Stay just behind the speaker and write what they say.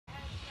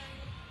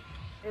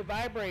It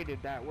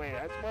vibrated that way,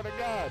 I swear to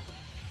God.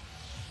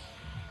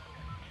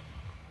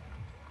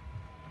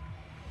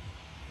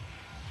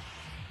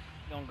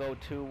 Gonna go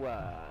to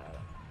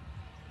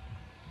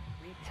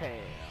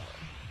retail.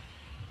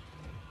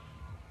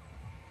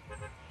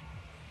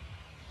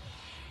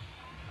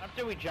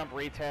 After we jump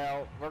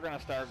retail, we're gonna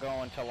start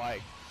going to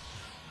like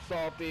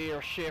salty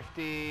or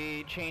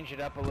shifty, change it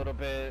up a little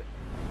bit.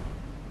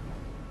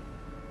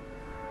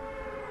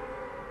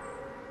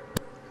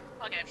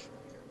 Okay,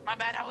 my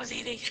bad, I was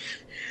eating.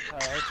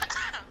 Alright.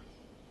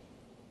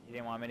 You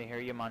didn't want me to hear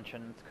you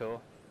munching, it's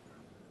cool.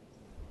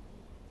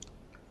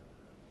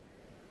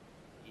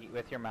 Eat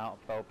with your mouth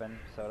open,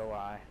 so do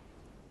I.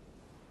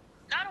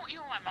 No, I don't eat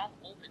with my mouth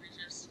open, it's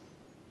just...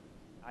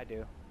 I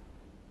do.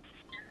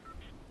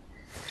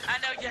 I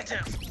know you do.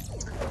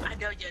 I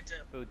know you do.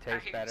 Food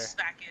tastes better.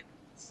 Smacking.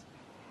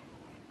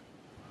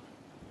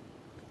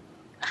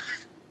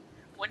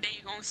 One day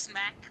you're gonna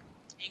smack,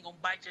 you ain't gonna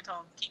bite your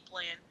tongue. Keep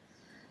playing.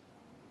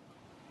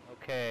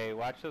 Okay,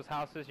 watch those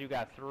houses. You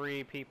got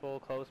 3 people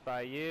close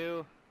by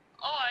you.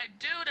 Oh, I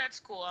do? That's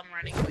cool. I'm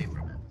running away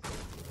from it.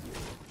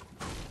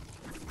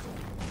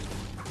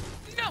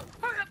 No!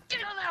 Hurry up!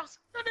 Get out of the house!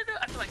 No, no, no!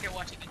 I feel like they're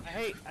watching me.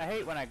 I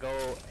hate when I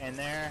go in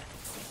there.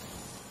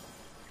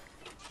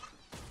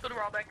 Go to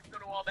wall back. Go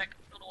to wall back.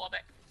 Go to wall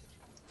back.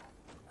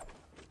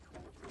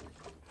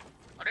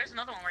 Oh, there's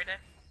another one right there.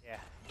 Yeah.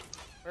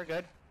 We're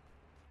good.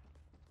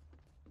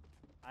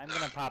 I'm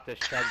gonna pop this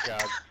chug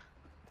jug.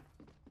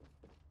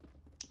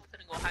 I'm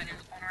gonna go hide in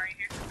the corner right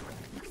here.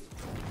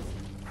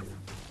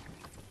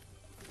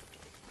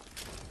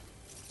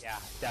 Yeah,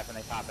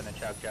 definitely popping the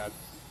chug jug.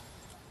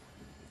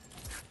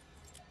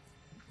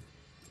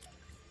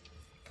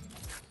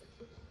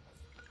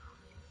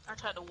 I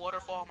tried to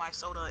waterfall my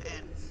soda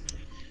and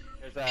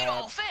There's it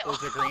all failed.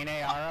 a green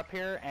AR up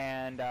here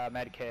and a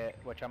med kit,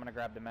 which I'm gonna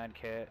grab the med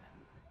kit.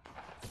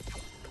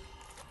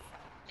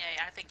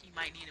 Yeah, I think you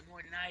might need it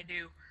more than I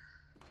do.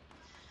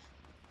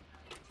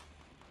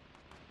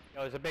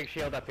 Oh, there's a big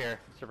shield up here,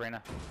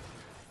 Sabrina.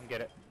 Come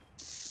get it.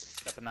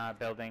 Up in that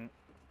building.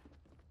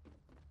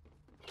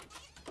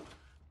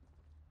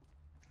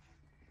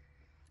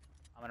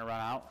 I'm gonna run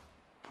out.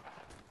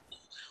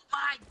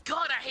 My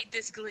God, I hate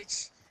this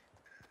glitch.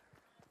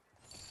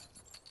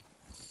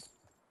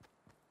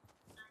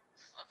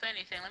 If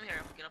anything, let me hurry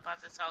up and get up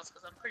out this house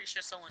because I'm pretty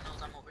sure someone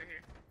knows I'm over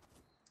here.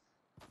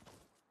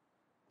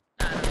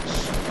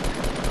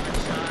 One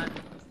shot.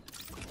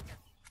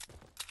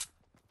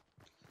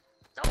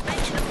 Don't make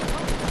it.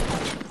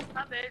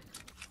 Stop it.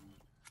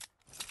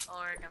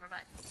 Or never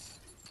mind.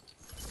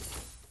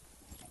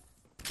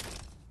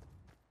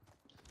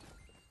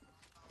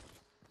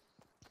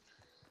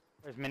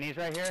 There's minis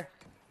right here.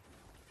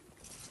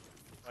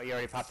 Oh, you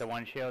already popped the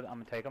one shield. I'm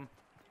gonna take them.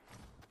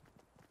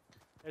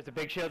 There's a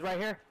big shield right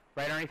here.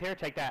 Right underneath here.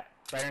 Take that.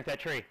 Right underneath that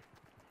tree.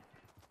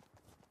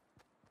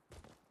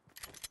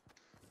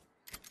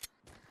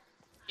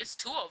 It's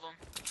 2 of them.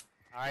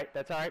 Alright,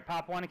 that's alright.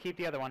 Pop one and keep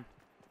the other one.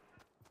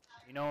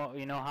 You know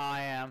how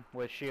I am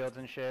with shields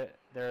and shit.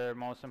 They're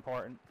most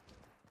important.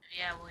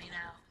 Yeah, well, you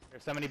know.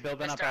 There's somebody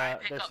building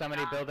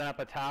building up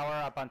a tower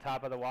up on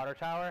top of the water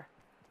tower.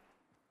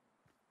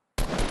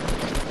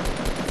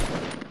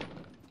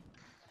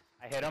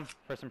 I hit him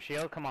for some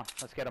shield. Come on,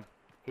 let's get him.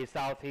 He's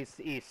south, he's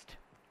east.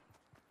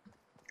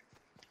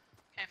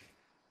 Okay.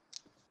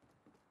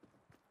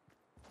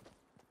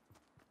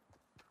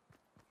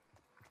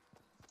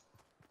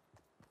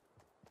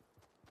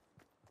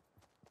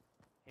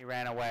 He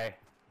ran away.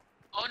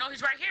 Oh no,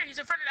 he's right here. He's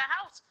in front of the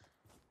house.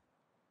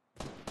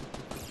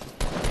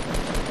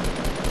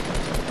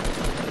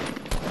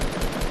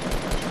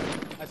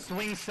 A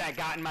swing set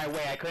got in my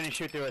way. I couldn't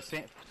shoot through a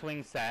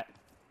swing set.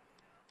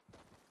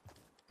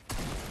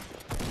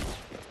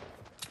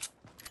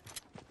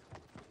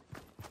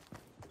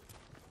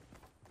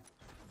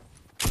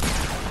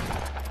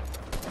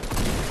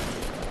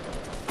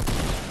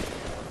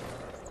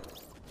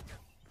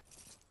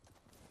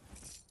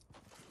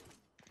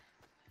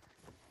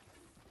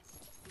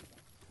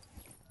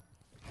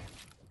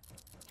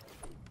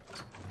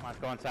 Come on, let's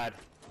go inside.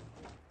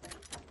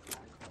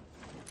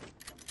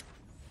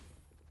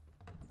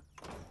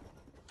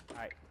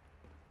 Alright.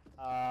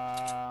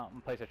 I'm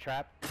gonna place a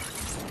trap.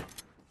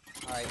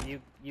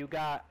 Alright, you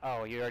got...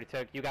 Oh, you already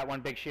took... You got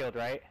one big shield,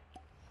 right?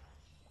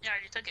 Yeah, I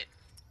already took it.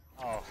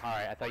 Oh,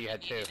 alright. I thought you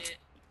had 2.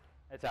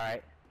 It's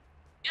alright.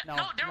 Yeah,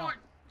 no, there were...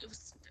 It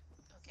was...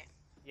 Okay.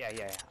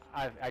 Yeah.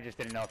 I just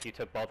didn't know if you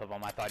took both of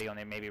them. I thought he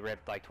only maybe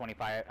ripped like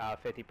 25,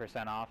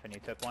 50% off and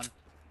you took one.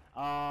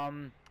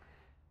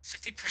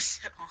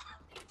 50% off.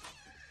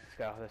 Let's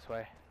go this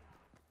way.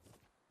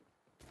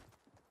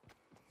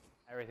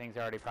 Everything's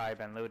already probably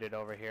been looted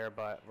over here,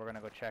 but we're gonna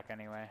go check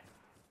anyway.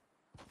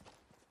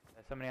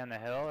 Is somebody on the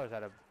hill or is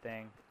that a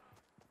thing?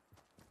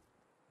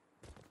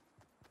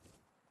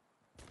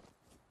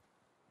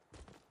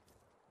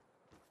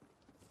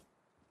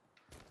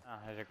 Oh,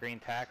 there's a green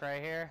tack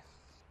right here.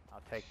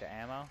 I'll take the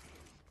ammo.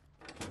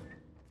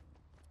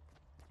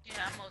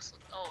 Yeah, I'm mostly...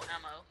 Oh,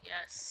 ammo.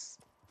 Yes.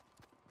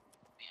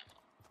 Ammo.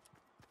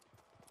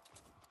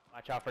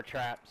 Watch out for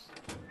traps.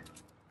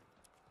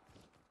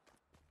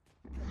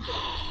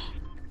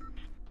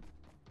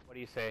 What do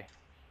you say?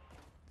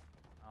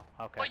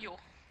 Oh, okay. For you.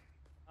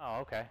 Oh,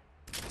 okay.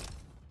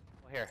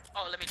 Well, here.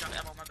 Oh, let me drop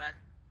ammo, my bad.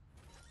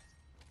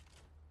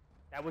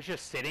 That was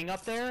just sitting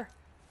up there?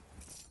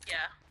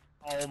 Yeah.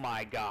 Oh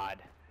my god.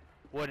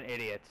 What an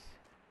idiots.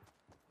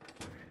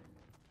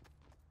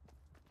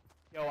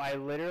 Yo, I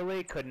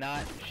literally could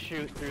not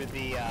shoot through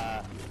the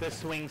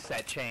swing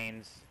set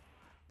chains.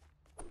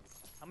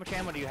 How much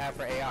ammo do you have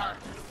for AR?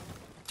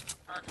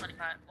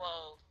 25.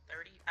 Well,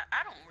 30.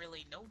 I don't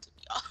really know, to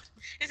be honest.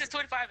 This is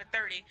 25 and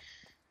 30.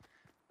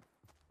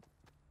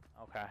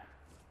 Okay.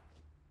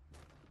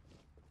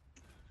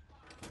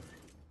 I'm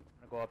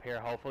gonna go up here.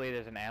 Hopefully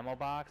there's an ammo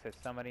box that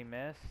somebody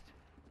missed.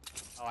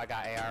 Oh, I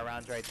got AR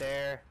rounds right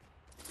there.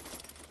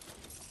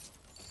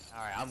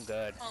 Alright, I'm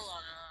good. Hold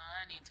on,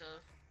 I need to...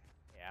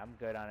 Yeah, I'm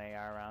good on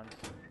AR rounds.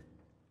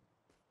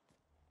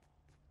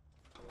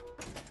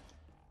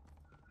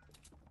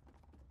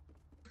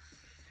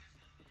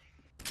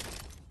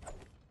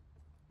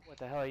 What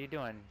the hell are you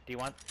doing? Do you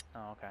want...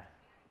 Oh, okay.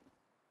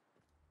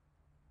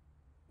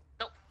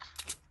 Nope.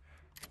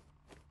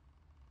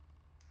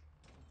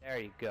 There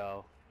you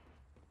go.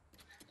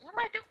 What am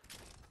I doing?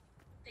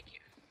 Thank you.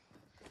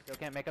 Still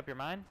can't make up your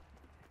mind?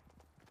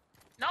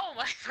 No,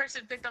 my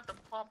person picked up the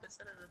pump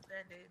instead of the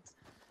band-aids.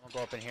 I'll go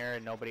up in here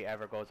and nobody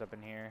ever goes up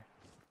in here.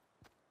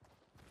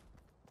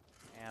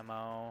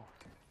 Ammo.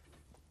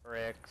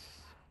 Bricks.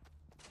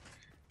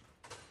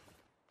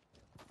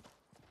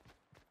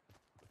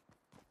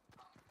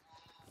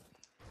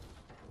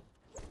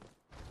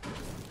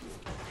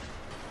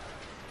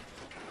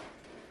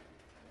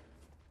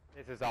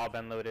 This has all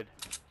been looted.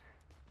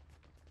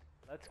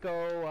 Let's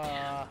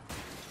go,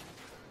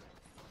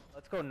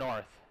 let's go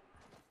north.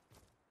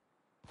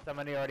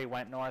 Somebody already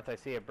went north. I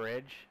see a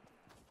bridge.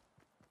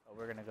 Oh,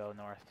 we're gonna go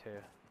north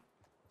too.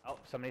 Oh,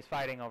 somebody's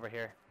fighting over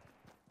here.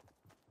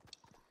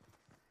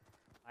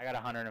 I got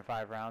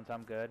 105 rounds.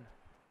 I'm good.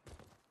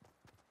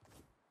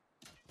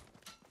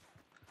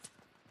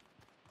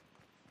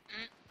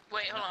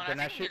 Wait, hold on. They're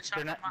I not think I'm getting shot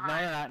from no,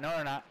 behind. they're not. No,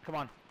 they're not. Come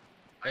on.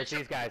 It's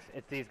these guys.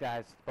 It's these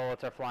guys.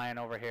 Bullets are flying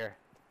over here.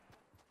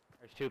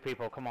 There's two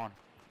people. Come on.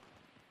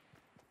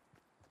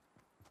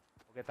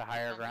 We'll get the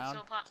higher ground.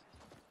 So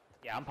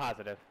Yeah, I'm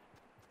positive.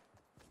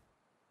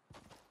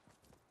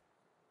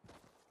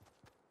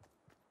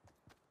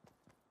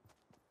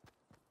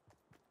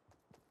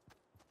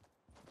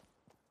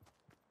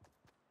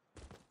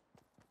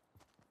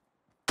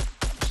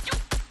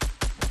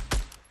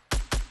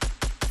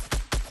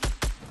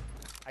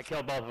 I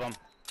killed both of them.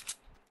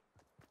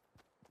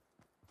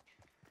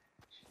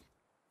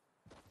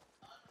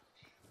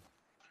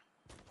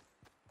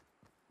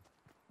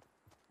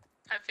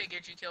 I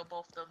figured you killed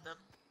both of them.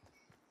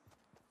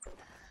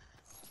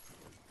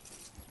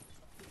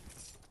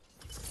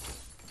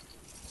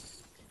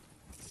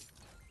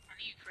 I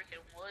need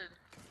freaking wood.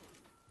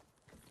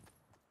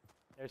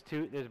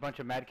 There's a bunch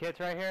of med kits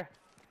right here.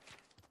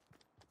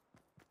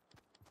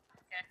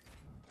 Okay.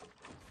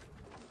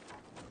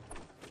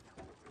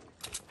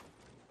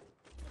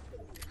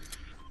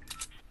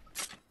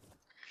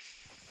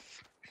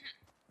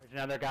 There's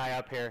another guy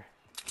up here.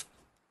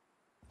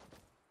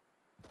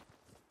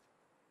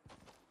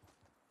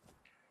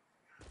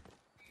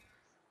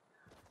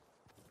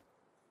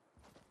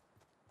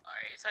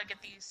 Alright, so I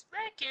get these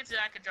red kids and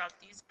I can drop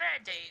these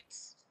bad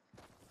dates.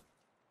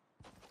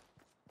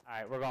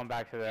 Alright, we're going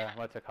back to the,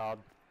 what's it called?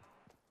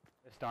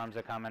 The storms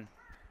are coming.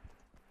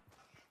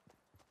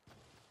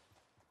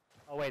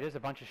 Oh wait, there's a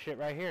bunch of shit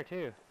right here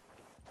too.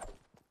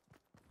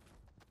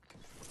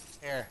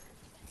 Here.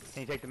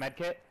 Can you take the med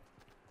kit?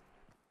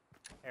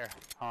 Here,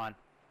 hold on.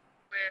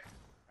 Where?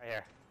 Right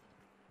here.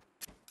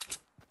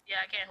 Yeah,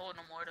 I can't hold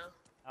no more though.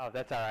 Oh,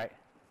 that's alright.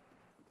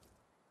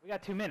 We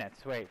got 2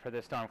 minutes. Wait for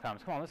this storm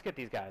comes. Come on, let's get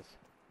these guys.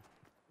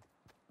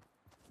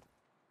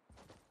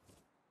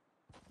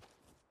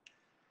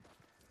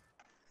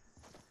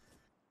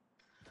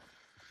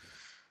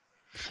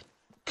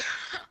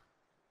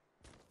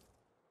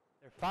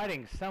 They're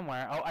fighting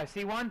somewhere. Oh, I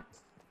see one.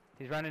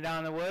 He's running down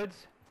in the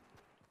woods.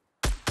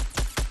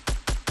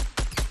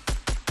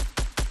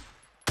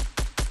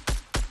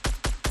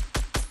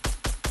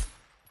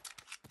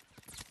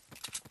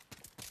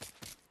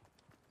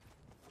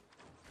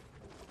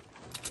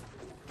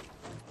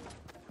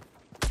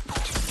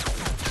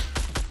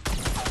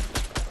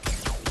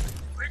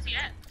 Where's he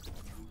at?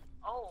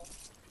 Oh.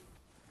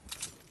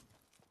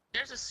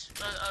 There's a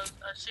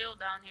shield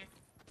down here.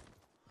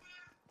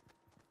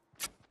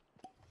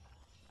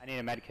 I need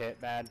a med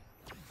kit, bad.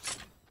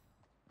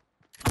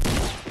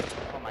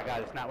 Oh my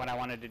god, it's not what I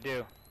wanted to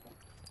do.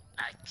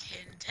 I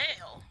can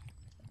tell.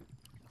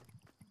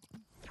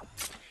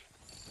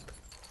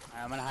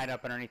 I'm gonna hide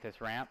up underneath this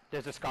ramp.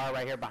 There's a scar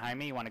right here behind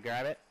me. You wanna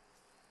grab it?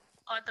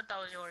 Oh, I thought that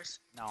was yours.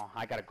 No,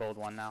 I got a gold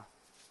one now.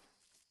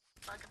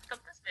 I can pick up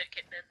this med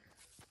kit then.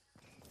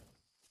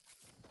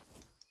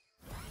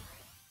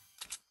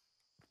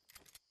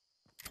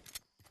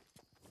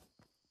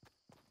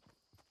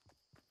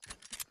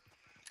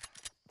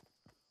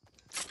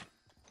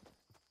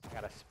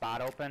 got a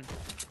spot open.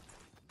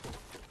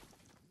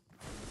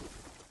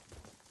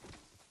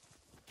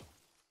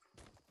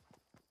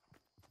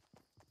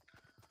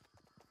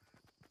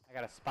 I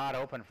got a spot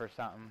open for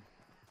something.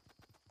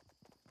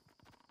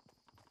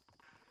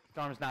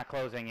 Storm's not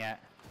closing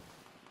yet.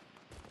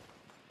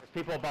 There's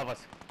people above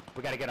us.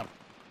 We gotta get them.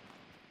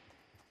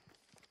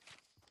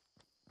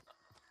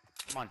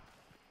 Come on.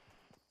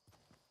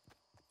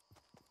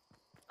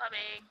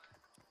 Coming.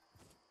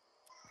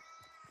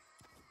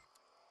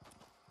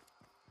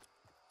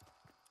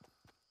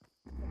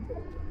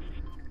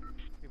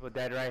 People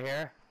dead right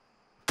here.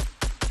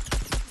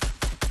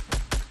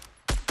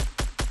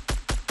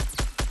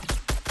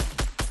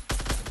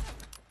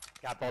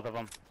 Got both of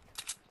them.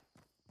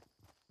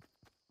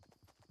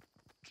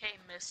 Okay,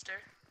 mister.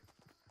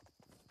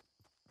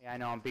 Yeah, I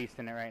know, I'm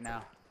beasting it right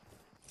now.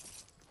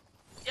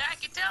 Yeah, I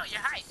can tell, you're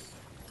hype.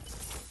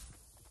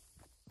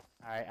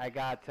 Alright, I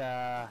got,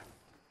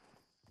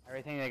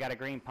 everything. They got a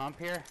green pump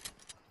here?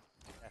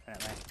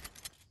 Definitely.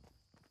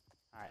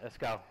 Alright, let's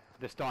go.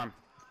 The storm.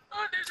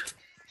 Oh, there's a...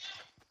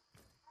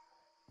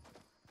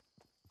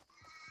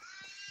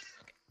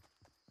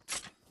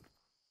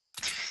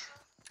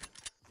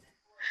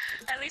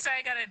 At least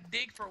I gotta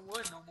dig for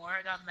wood no more.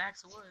 I got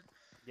max wood.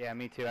 Yeah,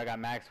 me too. I got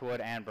max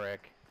wood and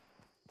brick.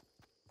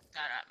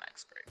 Not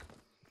max brick.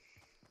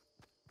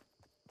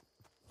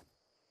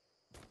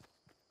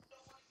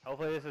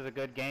 Hopefully this is a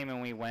good game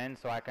and we win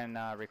so I can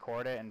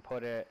record it and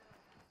put it...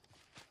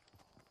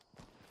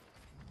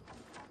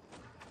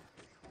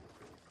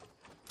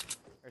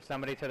 There's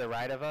somebody to the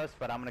right of us,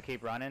 but I'm gonna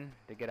keep running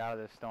to get out of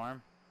this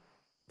storm.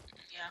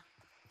 Yeah.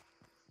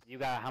 You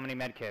got how many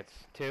med kits?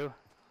 2?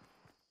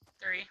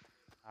 3.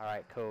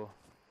 Alright, cool.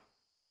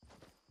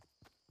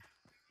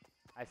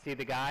 I see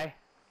the guy.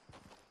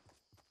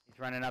 He's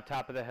running up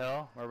top of the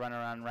hill. We're running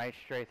around right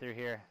straight through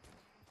here.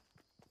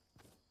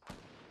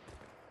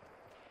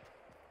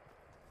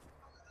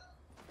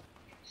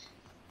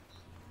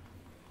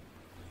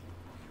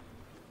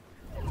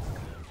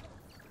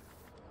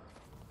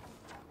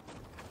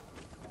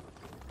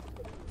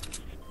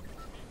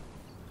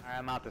 Alright,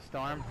 I'm out the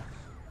storm.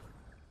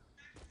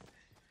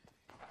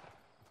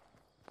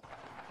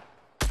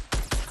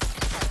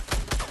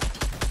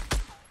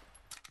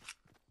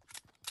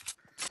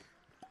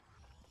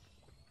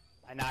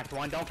 I knocked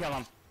one. Don't kill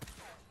him.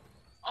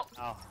 Oh.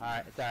 Oh,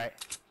 alright. It's alright.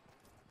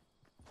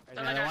 There's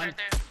Another another one. right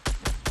there.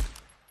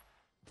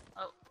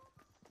 Oh.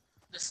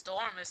 The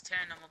storm is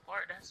tearing them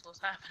apart. That's what's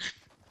happening.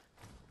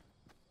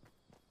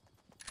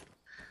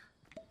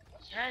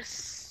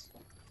 Yes.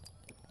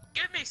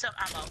 Give me some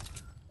ammo.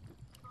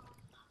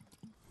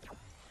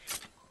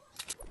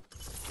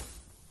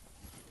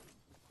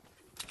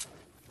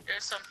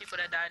 There's some people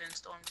that died in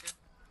storm too.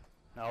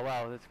 Oh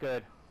well, that's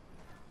good.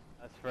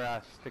 That's for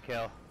us to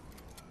kill.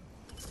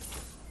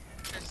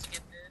 Let's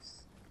get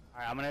this.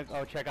 Alright, I'm gonna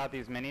go check out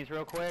these minis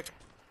real quick.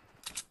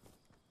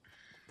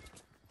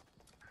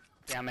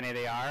 See how many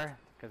they are,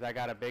 because I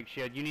got a big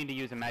shield. You need to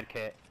use a med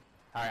kit.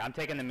 Alright, I'm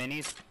taking the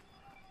minis.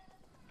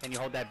 Can you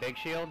hold that big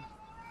shield?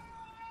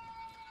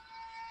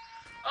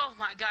 Oh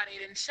my god,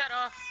 Aiden, shut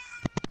up.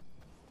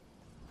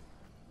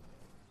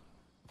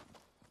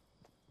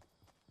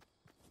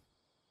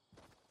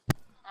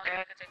 Okay,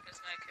 I can take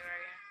this med kit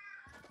right here.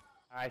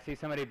 Alright, I see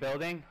somebody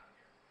building.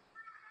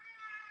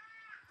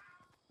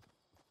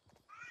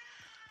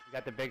 You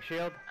got the big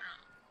shield?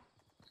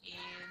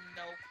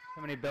 No.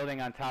 Somebody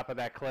building on top of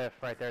that cliff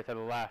right there to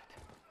the left.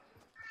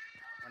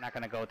 We're not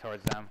gonna go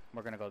towards them.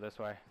 We're gonna go this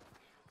way.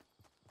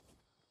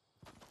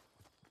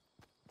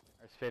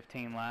 There's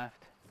 15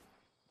 left.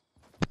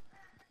 I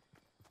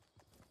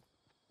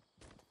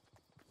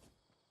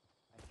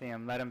see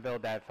him. Let him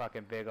build that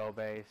fucking big old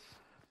base.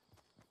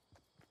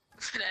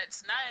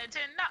 That's 9 and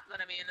 10 not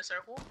gonna be in the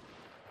circle.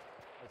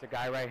 There's a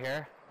guy right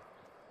here.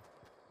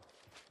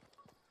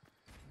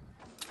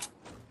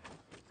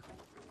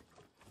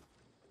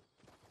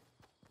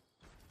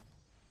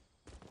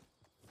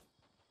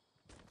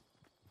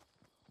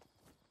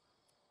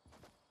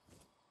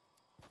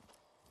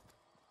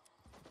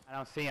 I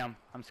don't see him.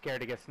 I'm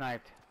scared to get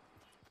sniped.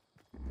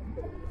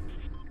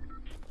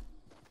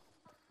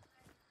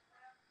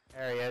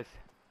 There he is.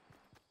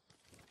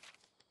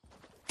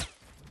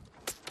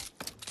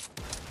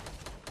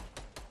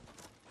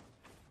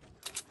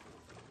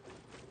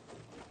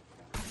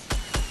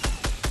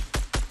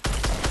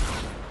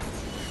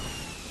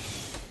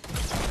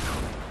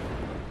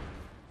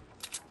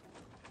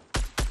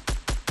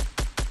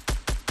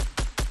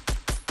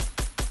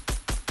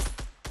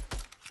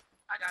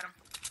 I got him.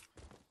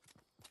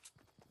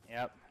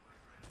 Yep.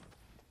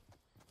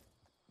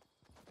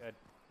 Good.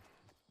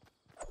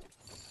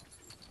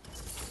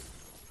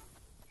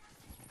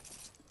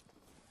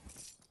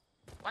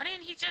 Why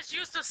didn't he just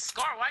use the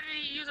scar? Why did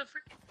he use a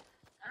freaking...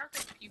 I don't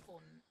think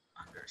people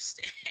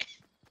understand.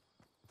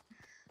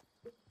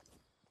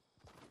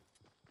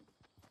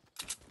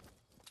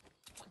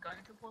 What gun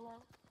to pull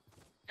out?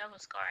 He have a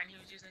scar and he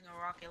was using a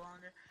rocket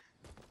launcher.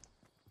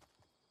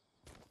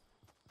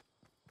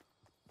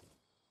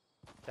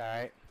 It's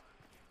alright.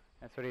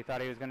 That's what he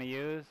thought he was going to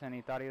use, and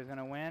he thought he was going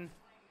to win.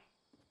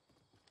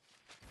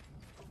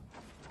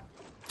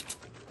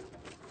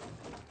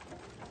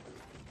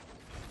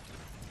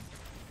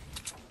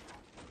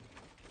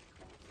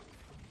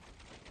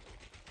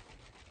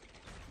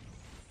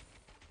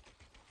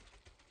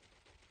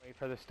 Wait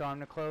for the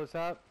storm to close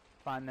up.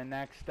 Find the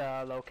next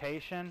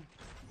location.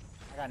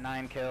 I got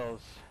 9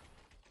 kills.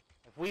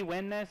 If we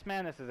win this,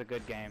 man, this is a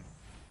good game.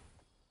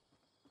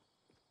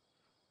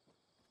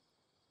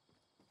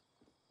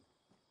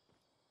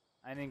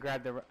 I didn't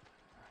grab the... Is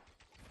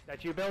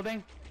that you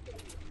building?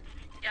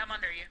 Yeah, I'm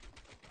under you.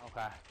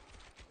 Okay.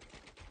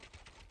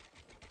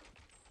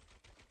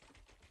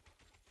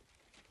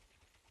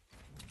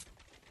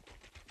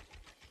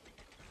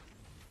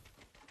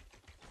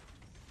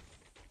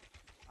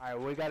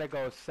 Alright, we gotta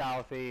go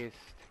southeast.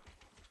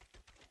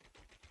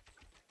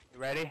 You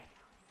ready?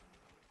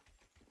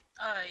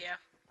 Yeah.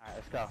 Alright,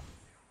 let's go.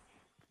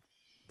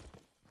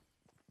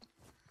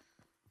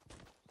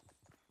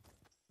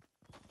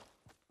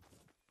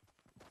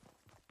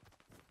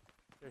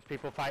 There's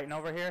people fighting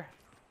over here.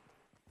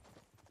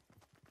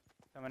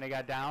 Somebody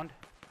got downed.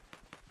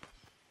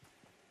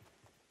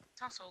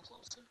 It's not so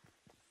close to.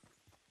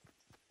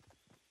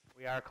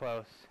 We are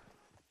close.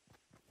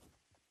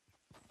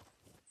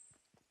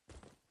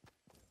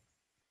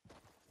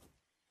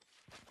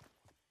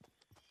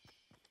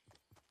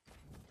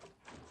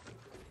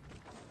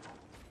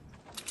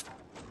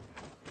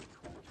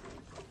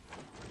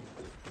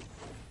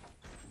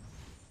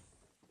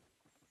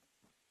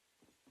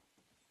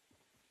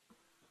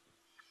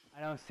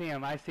 I don't see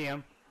him. I see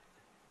him.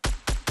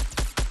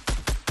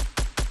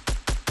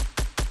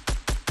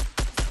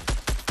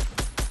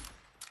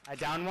 I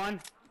downed one.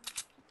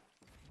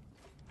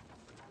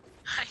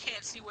 I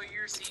can't see what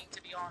you're seeing,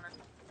 to be honest.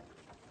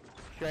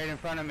 Straight in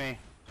front of me.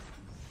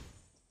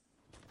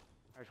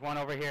 There's one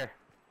over here.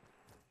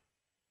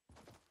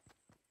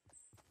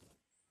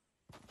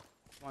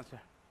 One, sir.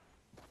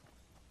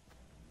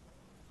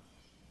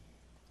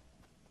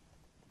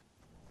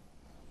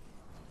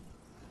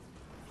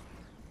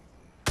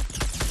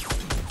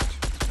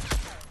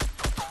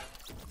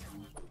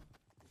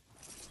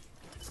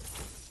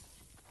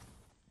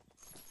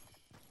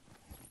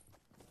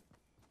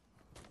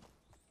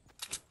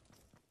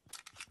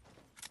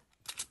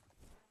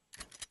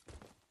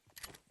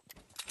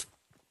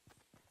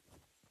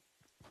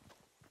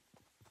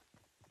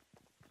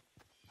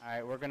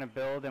 Alright, we're gonna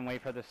build and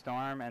wait for the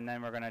storm, and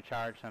then we're gonna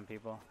charge some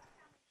people.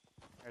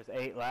 There's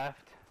 8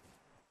 left.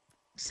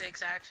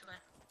 6, actually.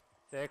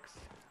 6?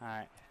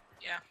 Alright.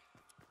 Yeah.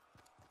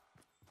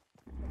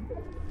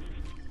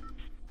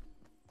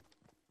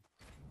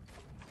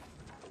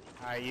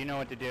 Alright, you know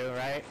what to do,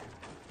 right?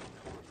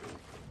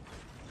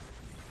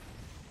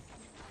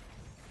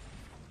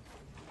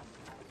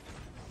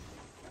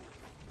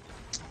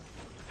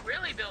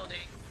 Really building.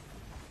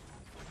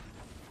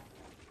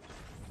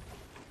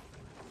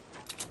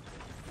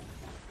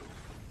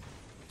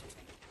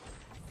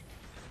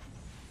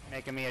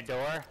 Making me a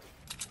door.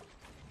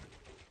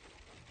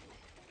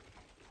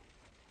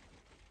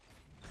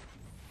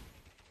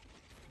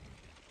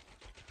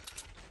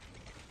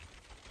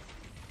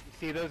 You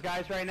see those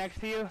guys right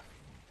next to you?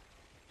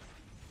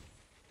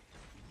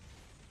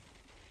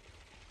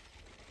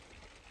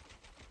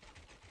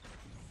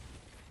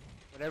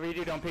 Whatever you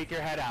do, don't peek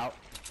your head out.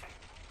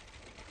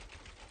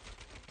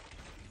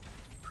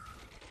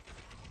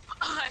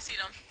 I see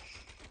them.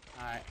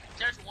 Alright.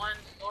 There's one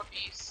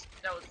northeast.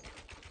 That was...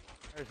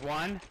 There's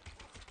one.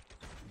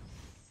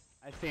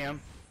 I see him.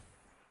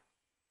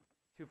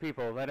 2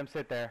 people. Let him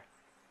sit there.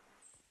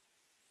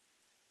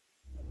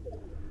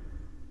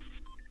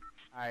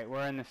 Alright,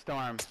 we're in the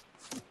storm.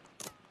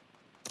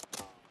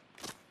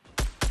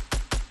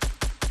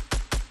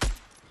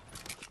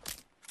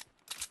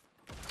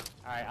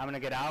 Alright, I'm gonna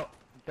get out.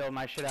 Build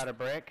my shit out of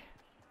brick.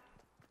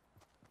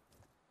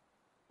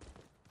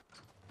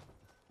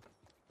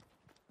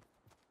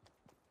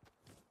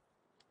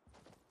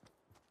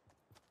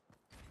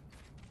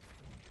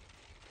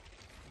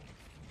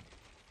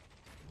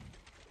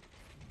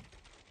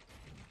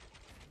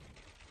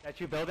 That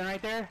you building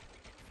right there?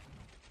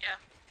 Yeah.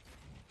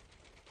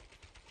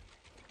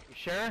 You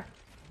sure?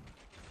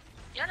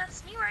 Yeah,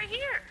 that's me right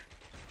here.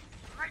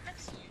 I'm right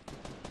next to you.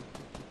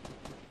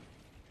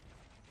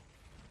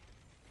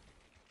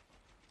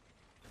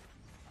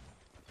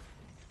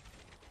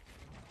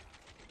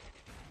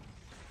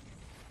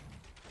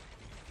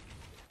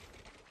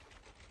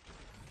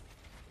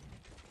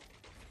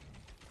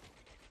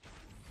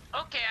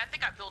 Okay, I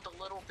think I built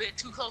a little bit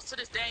too close to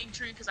this dang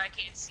tree because I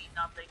can't see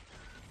nothing.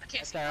 I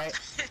can't see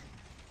That's nothing.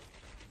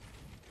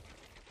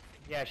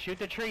 Yeah, shoot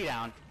the tree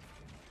down.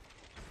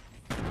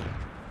 There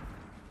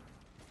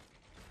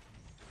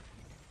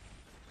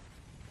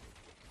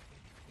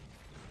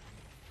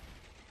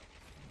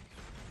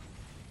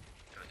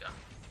we go.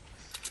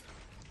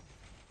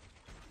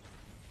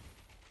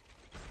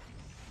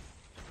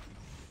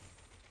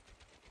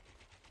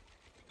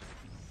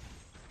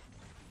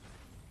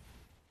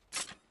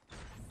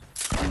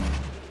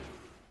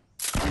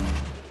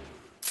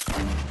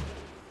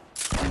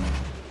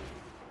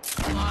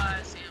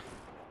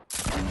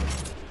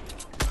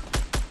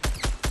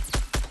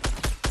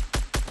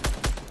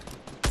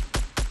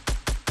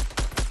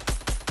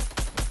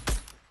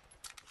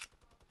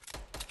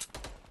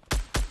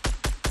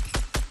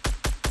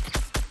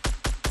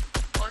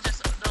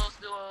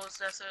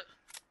 that's it.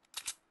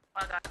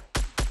 I got it.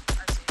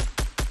 I see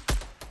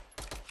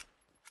it.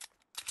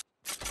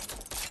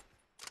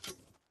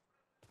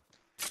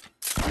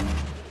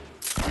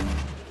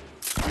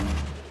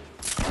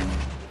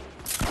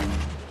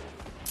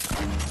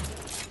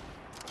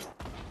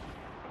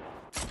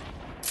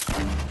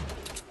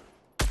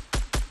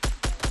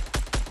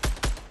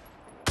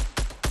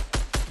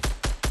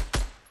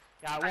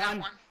 Got I got one.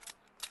 one.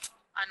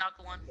 I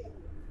knocked one.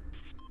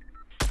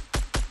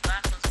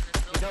 Last one's in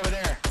this He's building. over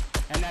there.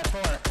 And that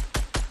floor.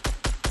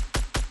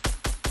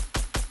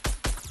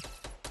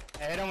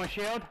 I hit him with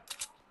shield.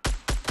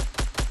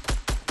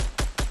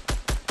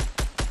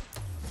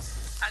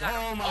 I got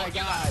Oh him. my you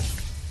got god. him.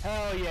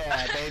 Hell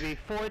yeah, baby.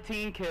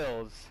 14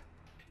 kills.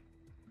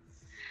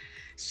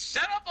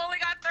 Shut up, only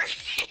got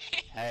 3.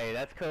 Hey,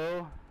 that's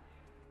cool.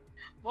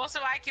 Most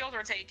of my kills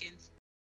were taken.